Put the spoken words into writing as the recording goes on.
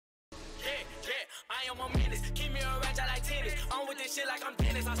I am a menace. Keep me a ratchet like tennis. On with this shit like I'm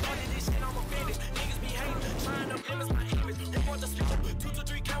Dennis. I started this shit, I'm a finish. Niggas be hating, trying to blemish my image. They want the smoke, 2 to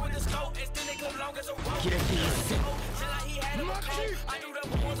 3 count with the scope. And still they come long as a rope. Till like he had him a coat. I knew that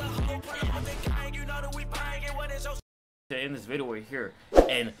one was a hoe. Pull up with the gang, you know that we buying it. What is your in this video, we're here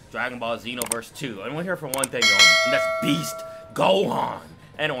in Dragon Ball Xenoverse 2, and we're here for one thing only, and that's Beast Gohan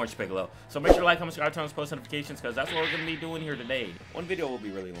and Orange Piccolo. So make sure to like, comment, subscribe, turn on post notifications, because that's what we're going to be doing here today. One video will be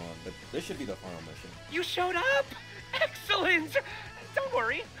really long, but this should be the final mission. You showed up! Excellent! Don't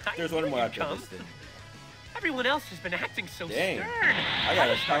worry. There's one more after this thing. Everyone else has been acting so Dang. stern. I got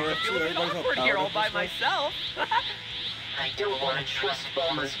a starting power to feel a bit up too. awkward here all by myself. I don't want to trust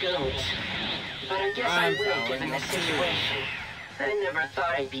Bulma's goons, but I guess I will given the situation. I never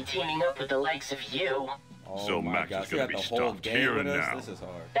thought I'd be teaming up with the likes of you. Oh so my Max gosh, is gonna be stopped here now. This is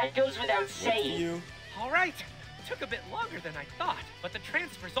hard. That goes without saying. You? All right. Took a bit longer than I thought, but the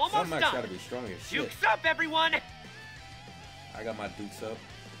transfer's almost Some Max done. gotta be strong as shit. Dukes up, everyone! I got my dukes up.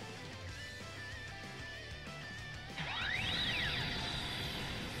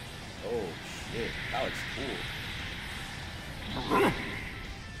 Oh shit, that looks cool.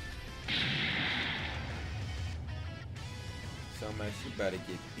 Some Max, you better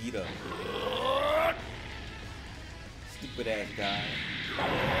get beat up. Stupid ass guy.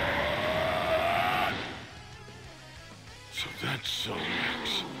 So that's so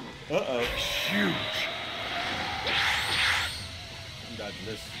Max. Uh-oh. Huge. You got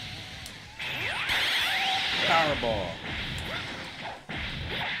this. Powerball.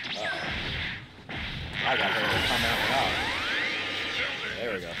 I got her to come out.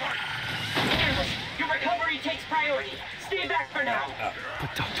 There we go. Your recovery takes priority. Stay back for now.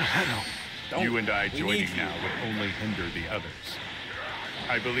 But Dr. Heno, you and I joining now would only hinder the others.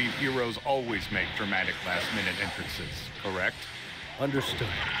 I believe heroes always make dramatic last-minute entrances, correct? Understood.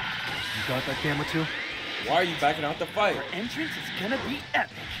 You got that, Gamma 2? Why are you backing out the fight? Our entrance is gonna be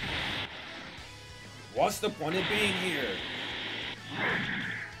epic. What's the point of being here?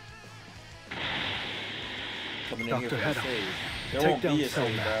 Coming in here for the save. There won't be a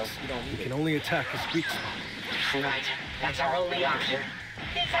save, bro. You don't need it. You can only attack his weak spot. Right. That's our only option.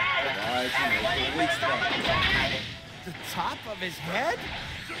 His head! Why is he Everybody making a put weak stuff spot? on his head! The top of his head?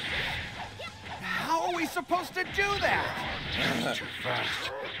 How are we supposed to do that? Too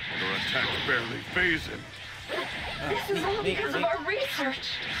fast. Your attacks barely phase him. This is all because of our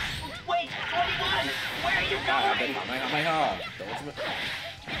research. Wait, 21! Where are you going? The ultimate.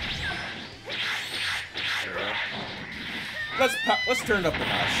 Let's turn it up a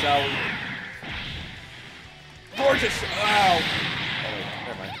notch, shall we? Gorgeous! Ow! Oh wait,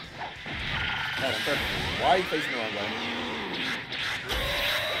 never mind. I'm perfect. Why are you facing the wrong way?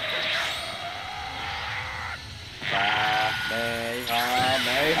 Kamehameha!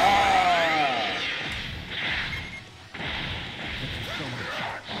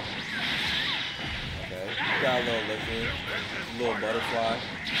 Okay, got a little lift in. A little butterfly.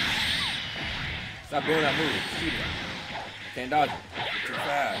 Stop doing that move. Shoot it. Can't dodge it. Too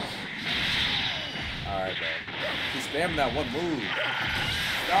fast. Alright, bro. He's spamming that one move.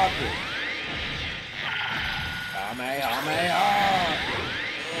 Stop it. Kamehameha!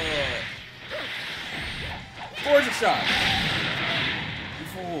 Gorgeous shot. You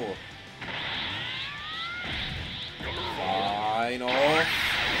fool. Final.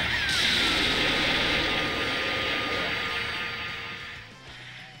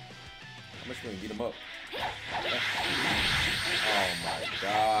 How much we can beat him up? Oh my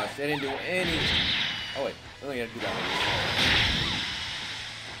gosh, they didn't do any. Oh wait, they only had to do that one.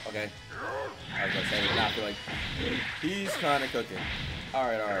 Okay. I was gonna say, I feel like he's kind of cooking.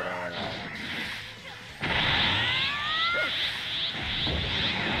 Alright.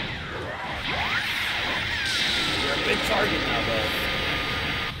 You're a big target now, though.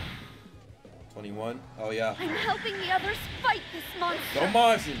 21. Oh yeah. I'm helping the others fight this monster. Go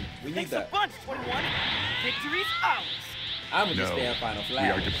Martian. We need Thanks that. a bunch, 21. Victory's ours. I'm gonna just stay on final We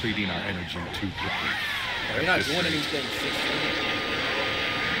flag. are depleting our energy too quickly. You're not doing anything, 16.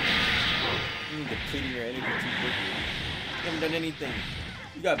 You're depleting your energy too quickly. You haven't done anything.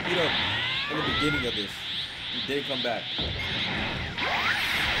 You got beat up in the beginning of this. You didn't come back.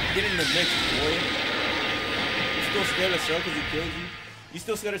 Get in the mix, boy. You still scared of Cell because he killed you? You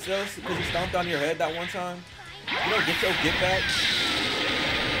still scared of Cell because he stomped on your head that one time? You don't get your get back?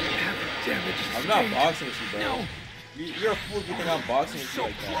 Damn it, I'm not boxing with you, bro. No. You're a fool if you think I'm boxing with you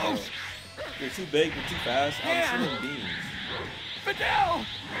like that, bro. You're too big, you're too fast. I'm shooting beams. Fidel!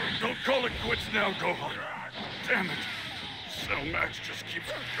 Don't call it quits now, Gohan. Damn it. Cell Max just keeps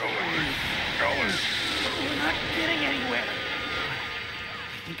going. We're not getting anywhere.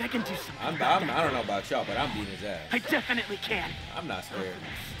 I think I can do something? I don't know about y'all, but I'm beating his ass. I definitely can. I'm not scared.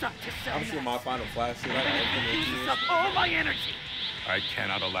 Stop to sell I'm sure my final flash shit. It uses up all my energy. I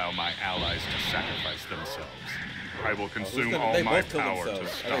cannot allow my allies to sacrifice themselves. I will consume all they my both kill power to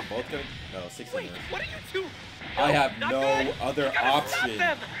themselves. stop. Are they both gonna? No, 16 Wait, is. what are you two? I have not no good. other You gotta stop option.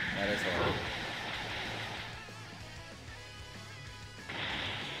 them. That is hard.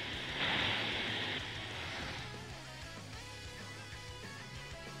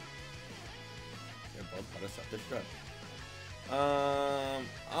 They're both gotta self-destruct.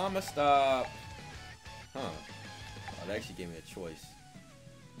 I'ma stop. Huh. Oh, they actually gave me a choice.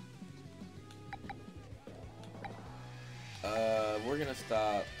 We're gonna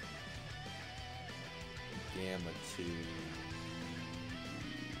stop Gamma 2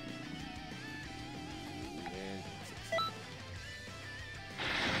 and 16.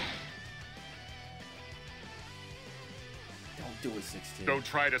 Don't do it, 16. Don't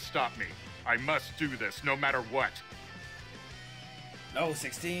try to stop me. I must do this, no matter what. No,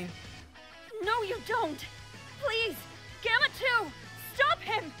 16. No, you don't. Please, Gamma 2, stop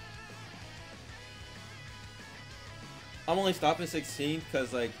him. I'm only stopping 16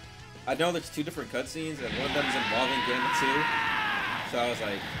 because, like, I know there's 2 different cutscenes and one of them is involving Gamma 2. So I was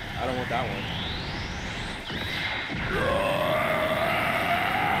like, I don't want that one.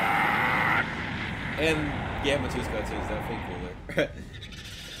 And Gamma 2's cutscene is definitely cooler.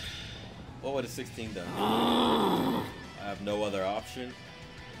 What would a 16 done? I have no other option.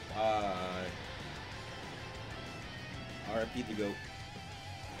 RIP the GOAT.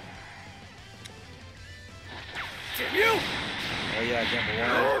 Damn you! Oh yeah, Gamma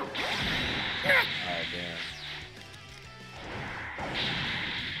 1. Oh damn.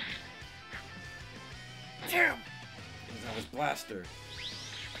 Damn! That was Blaster.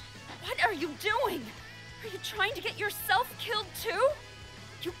 What are you doing? Are you trying to get yourself killed too?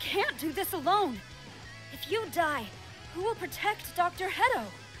 You can't do this alone. If you die, who will protect Dr. Hedo?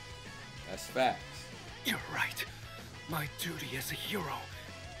 That's facts. You're right. My duty as a hero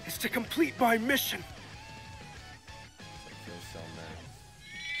is to complete my mission. It's like, feels so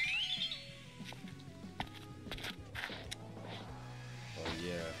nice. Oh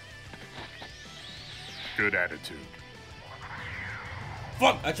yeah. Good attitude.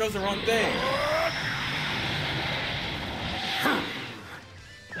 Fuck! I chose the wrong thing.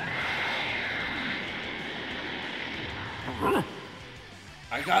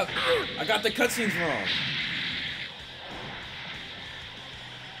 I got the cutscenes wrong.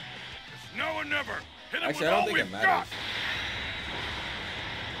 It's now or never. Hit him Actually, with I don't all think we've it got. matters.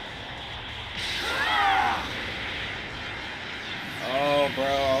 Oh, bro,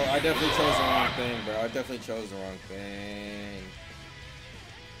 I definitely chose the wrong thing, bro. I definitely chose the wrong thing.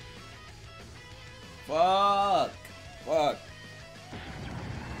 Fuck. Fuck.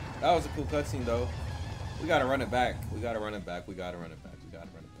 That was a cool cutscene, though. We gotta run it back. We gotta run it back. We gotta run it back. We gotta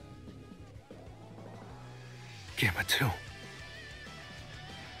run it back. Gamma 2.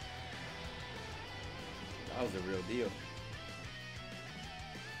 That was a real deal.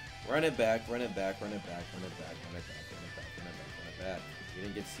 Run it back, run it back, run it back, run it back, run it back, run it back, run it back, run it back. You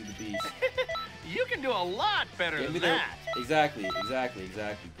didn't get to see the beast. You can do a lot better Give me than the... that. Exactly,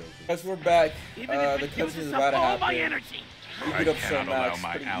 Goku. As we're back, Even the if it cutscene uses is up about to all my happen. energy. We I beat up cannot allow Max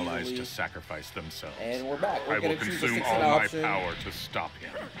my pretty allies easily. to sacrifice themselves. And we're back. We're I will gonna choose the consume 16 all my option. power to stop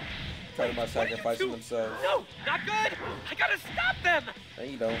him. Talking about What are you sacrificing two- themselves. No, not good. I gotta stop them. No,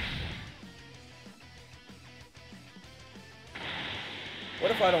 you don't.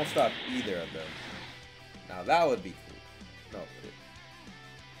 What if I don't stop either of them? Now that would be cool. No.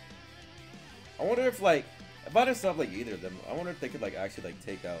 I wonder if like if I didn't stop like either of them, I wonder if they could like actually like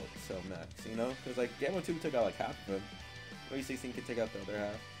take out Cell Max, you know? Because like Gamma 2 took out like half of him. Maybe 16 could take out the other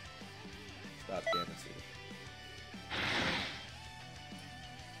half. Stop Gamma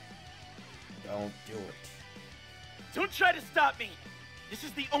 2. Don't do it. Don't try to stop me. This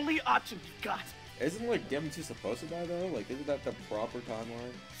is the only option you've got. Isn't like Gamma 2 supposed to die though? Like isn't that the proper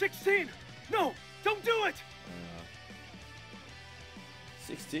timeline? 16. No, don't do it.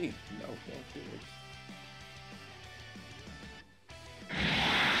 16. No, don't do it.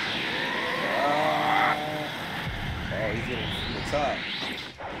 Oh, he's getting from the top.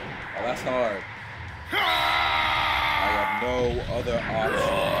 Oh, that's hard. I have no other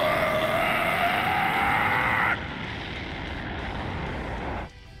option.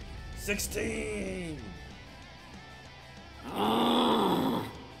 16.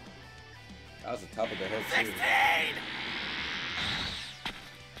 That was the top of the hill too. 16.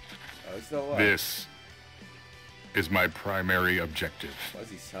 Oh, he's still alive. This is my primary objective. Why does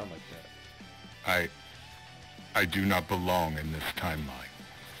he sound like that? I do not belong in this timeline.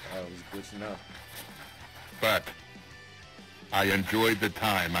 Oh, he's glitching out. But I enjoyed the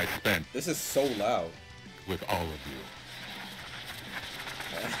time I spent This is so loud. with all of you.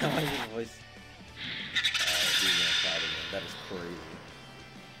 His voice. He's gonna try it again. That is crazy.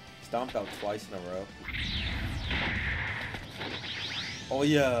 Stomped out twice in a row. Oh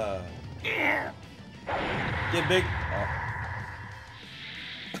yeah. Get big.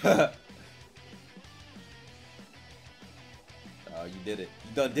 Oh. Oh, you did it.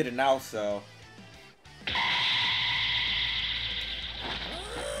 You done did it now, so.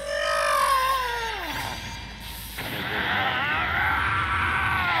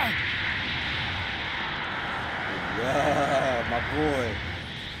 Yeah, my boy.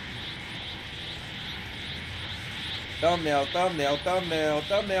 Thumbnail, thumbnail, thumbnail,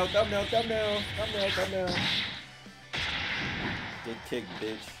 thumbnail, thumbnail, thumbnail, thumbnail, thumbnail. Get kicked,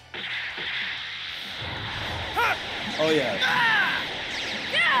 bitch. Oh yeah.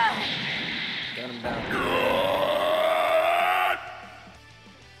 Gun him down.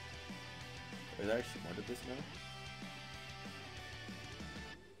 Is there actually more to this now?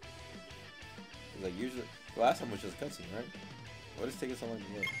 Like usually, the last time was just a cutscene, right? What is taking so long to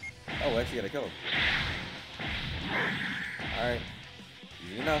get? Oh, we actually gotta kill him. Alright.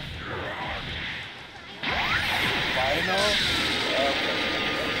 Easy enough. Final. Okay.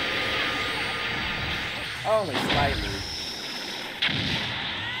 Only slightly.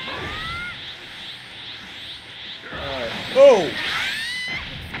 Alright. Oh!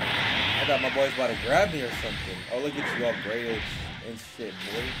 I thought my boy's about to grab me or something. Oh, look at you upgraded and shit,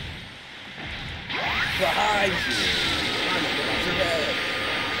 boy. Behind you! I'm gonna get your head.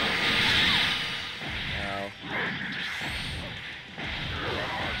 Now.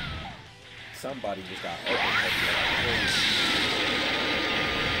 Somebody just got open.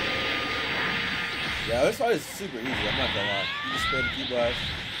 Yeah, this fight is super easy, I'm not gonna lie. You just spin key blast.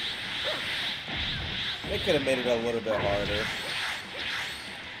 They could have made it a little bit harder.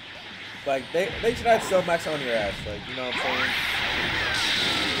 Like, they should have so max on your ass, like, you know what I'm saying?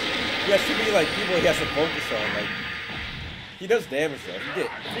 He has to be like people he has to focus on. Like he does damage though. If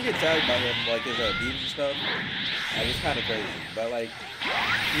you get tagged by him like his beams and stuff, like it's kind of crazy. But like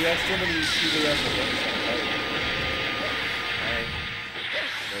he has too many people he has to focus on. Alright,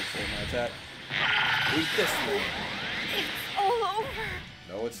 let's hit my attack. Eat this one. It's all over.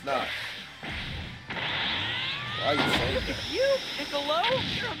 No, it's not. Why are you saying Look that? at you, Piccolo!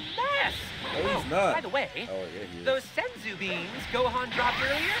 You're a mess! No, he's not. By the way, Oh yeah, he is. those Senzu beans Gohan dropped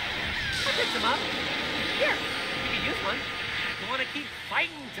earlier, I picked them up. Here, you can use one. You want to keep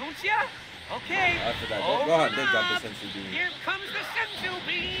fighting, don't ya? Okay. I forgot. open Gohan did drop up. the Senzu bean. Here comes the Senzu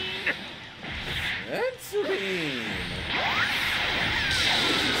bean! Senzu bean.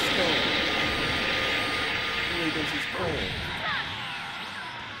 He's cool. He really thinks he's cool.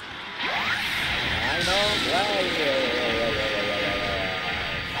 I know.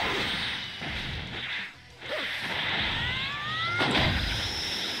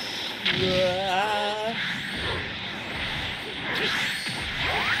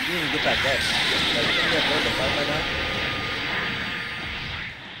 You didn't even get that dead. Like, you have to fight by now.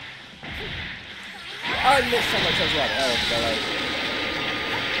 I missed so much as well. But like,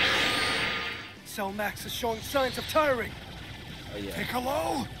 Cell Max is showing signs of tiring. oh yeah.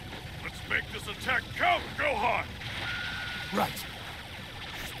 Piccolo? Let's make this attack count, Gohan! Right.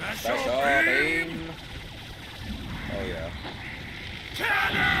 Special beam. Oh yeah. This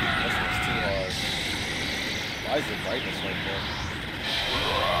one's too hard. Why is the brightness like that?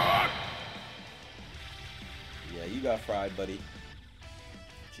 Yeah, you got fried, buddy.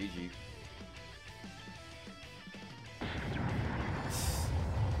 GG.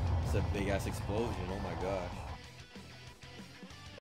 It's a big ass explosion. Oh my gosh.